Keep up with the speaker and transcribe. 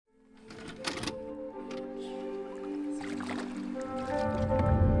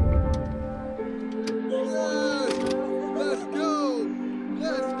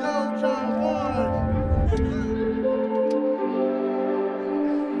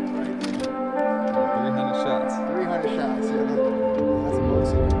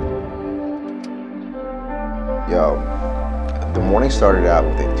Yo, the morning started out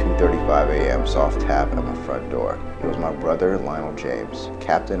with a 2:35 a.m. soft tap at my front door. It was my brother, Lionel James,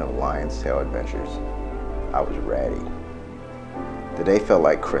 captain of Lion's Tail Adventures. I was ready. The day felt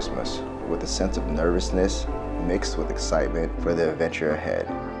like Christmas, with a sense of nervousness mixed with excitement for the adventure ahead.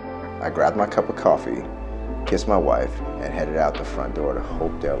 I grabbed my cup of coffee, kissed my wife, and headed out the front door to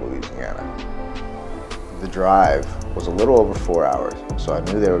Hopedale, Louisiana. The drive was a little over 4 hours, so I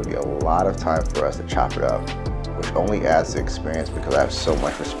knew there would be a lot of time for us to chop it up, which only adds to the experience because I have so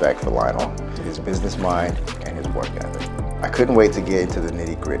much respect for Lionel, his business mind, and his work ethic. I couldn't wait to get into the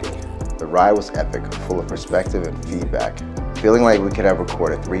nitty-gritty. The ride was epic, full of perspective and feedback, feeling like we could have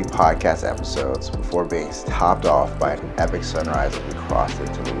recorded 3 podcast episodes before being topped off by an epic sunrise as we crossed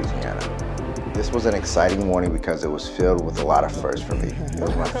into Louisiana. This was an exciting morning because it was filled with a lot of firsts for me. It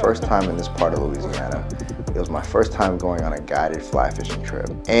was my first time in this part of Louisiana. It was my first time going on a guided fly fishing trip.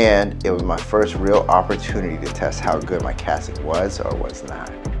 And it was my first real opportunity to test how good my casting was or was not.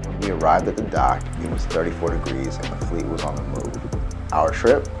 When we arrived at the dock, it was 34 degrees and the fleet was on the move. Our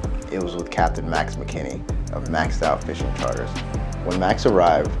trip? It was with Captain Max McKinney of Maxed Out Fishing Charters. When Max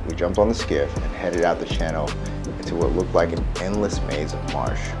arrived, we jumped on the skiff and headed out the channel into what looked like an endless maze of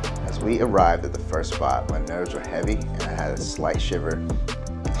marsh. As we arrived at the first spot, my nerves were heavy and I had a slight shiver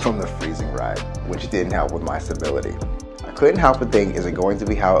from the freezing ride, which didn't help with my stability. I couldn't help but think, is it going to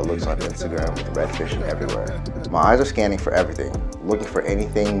be how it looks on Instagram with redfish everywhere? My eyes are scanning for everything, looking for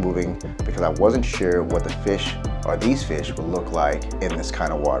anything moving because I wasn't sure what the fish or these fish would look like in this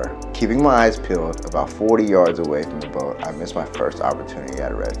kind of water. Keeping my eyes peeled, about 40 yards away from the boat, I missed my first opportunity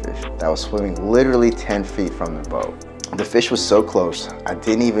at a redfish that was swimming literally 10 feet from the boat. The fish was so close, I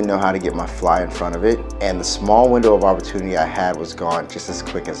didn't even know how to get my fly in front of it, and the small window of opportunity I had was gone just as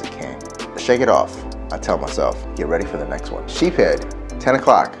quick as it came. Shake it off, I tell myself, get ready for the next one. Sheephead, 10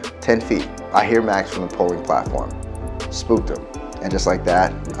 o'clock, 10 feet. I hear Max from the polling platform. Spooked him, and just like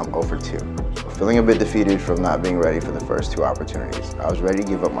that, I'm 0 for 2. Feeling a bit defeated from not being ready for the first 2 opportunities, I was ready to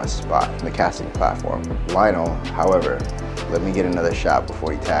give up my spot in the casting platform. Lionel, however, let me get another shot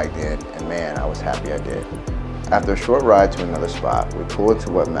before he tagged in, and man, I was happy I did. After a short ride to another spot, we pull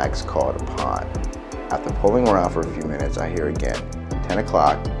into what Max called a pond. After pulling around for a few minutes, I hear again, 10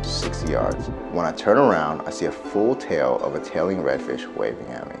 o'clock, 60 yards. When I turn around, I see a full tail of a tailing redfish waving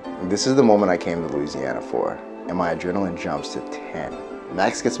at me. This is the moment I came to Louisiana for, and my adrenaline jumps to 10.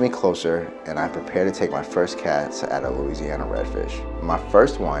 Max gets me closer, and I prepare to take my first cast at a Louisiana redfish. My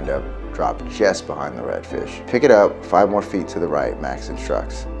first windup dropped just behind the redfish. Pick it up 5 more feet to the right, Max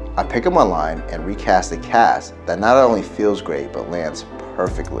instructs. I pick up my line and recast a cast that not only feels great, but lands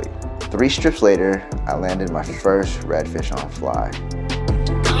perfectly. 3 strips later, I landed my first redfish on fly.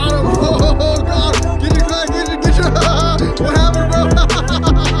 Got him! Oh, God! Get your flag, get your... What happened, bro?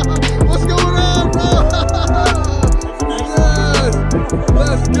 What's going on, bro? Yes!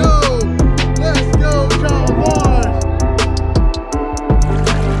 Let's go! Let's go, John Marsh!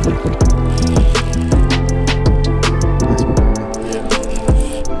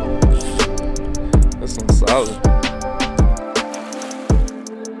 That's some solid.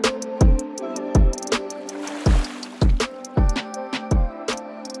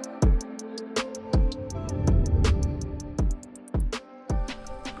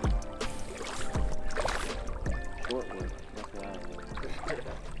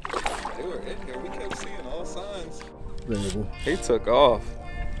 They were in here. We kept seeing all signs. He took off.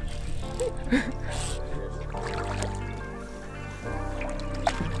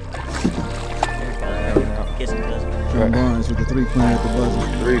 John Barnes with the 3-pointer at the buzzer.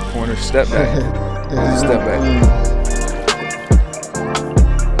 3-pointer, step back. Step back.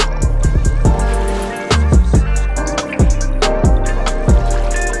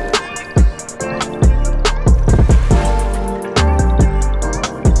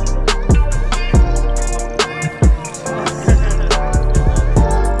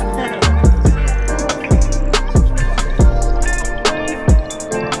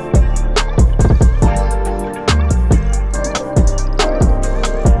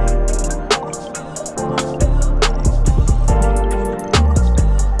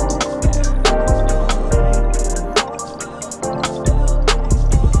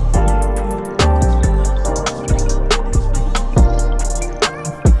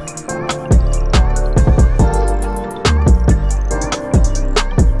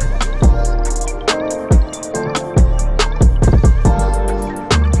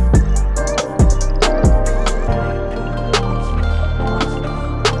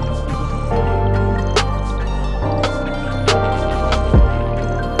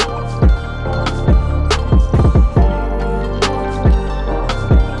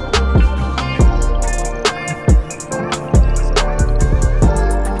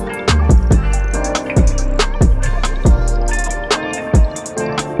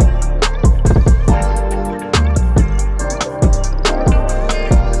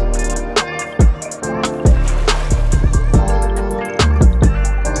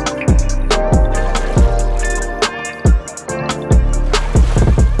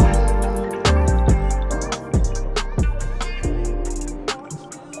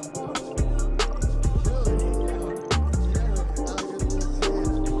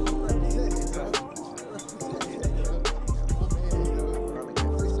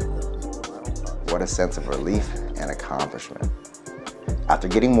 What a sense of relief and accomplishment. After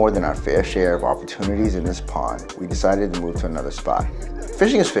getting more than our fair share of opportunities in this pond, we decided to move to another spot.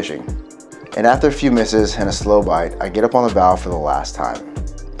 Fishing is fishing, and after a few misses and a slow bite, I get up on the bow for the last time.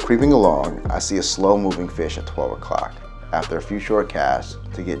 Creeping along, I see a slow-moving fish at 12 o'clock. After a few short casts,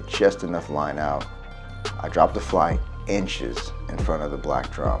 to get just enough line out, I drop the fly inches in front of the black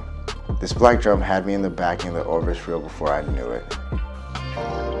drum. This black drum had me in the backing of the Orvis reel before I knew it.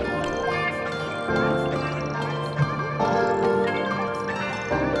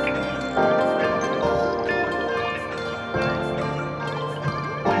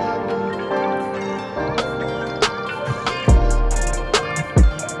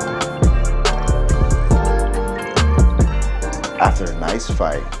 After a nice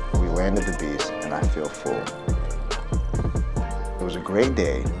fight, we landed the beast and I feel full. It was a great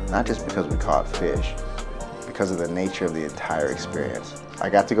day, not just because we caught fish, because of the nature of the entire experience. I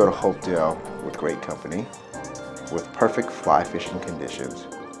got to go to Hopedale with great company, with perfect fly fishing conditions,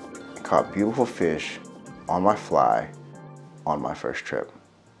 and caught beautiful fish on my fly on my first trip.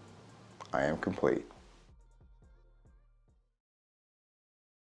 I am complete.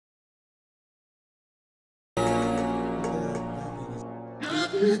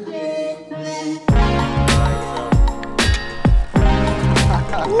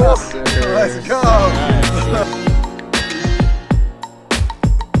 Let's go.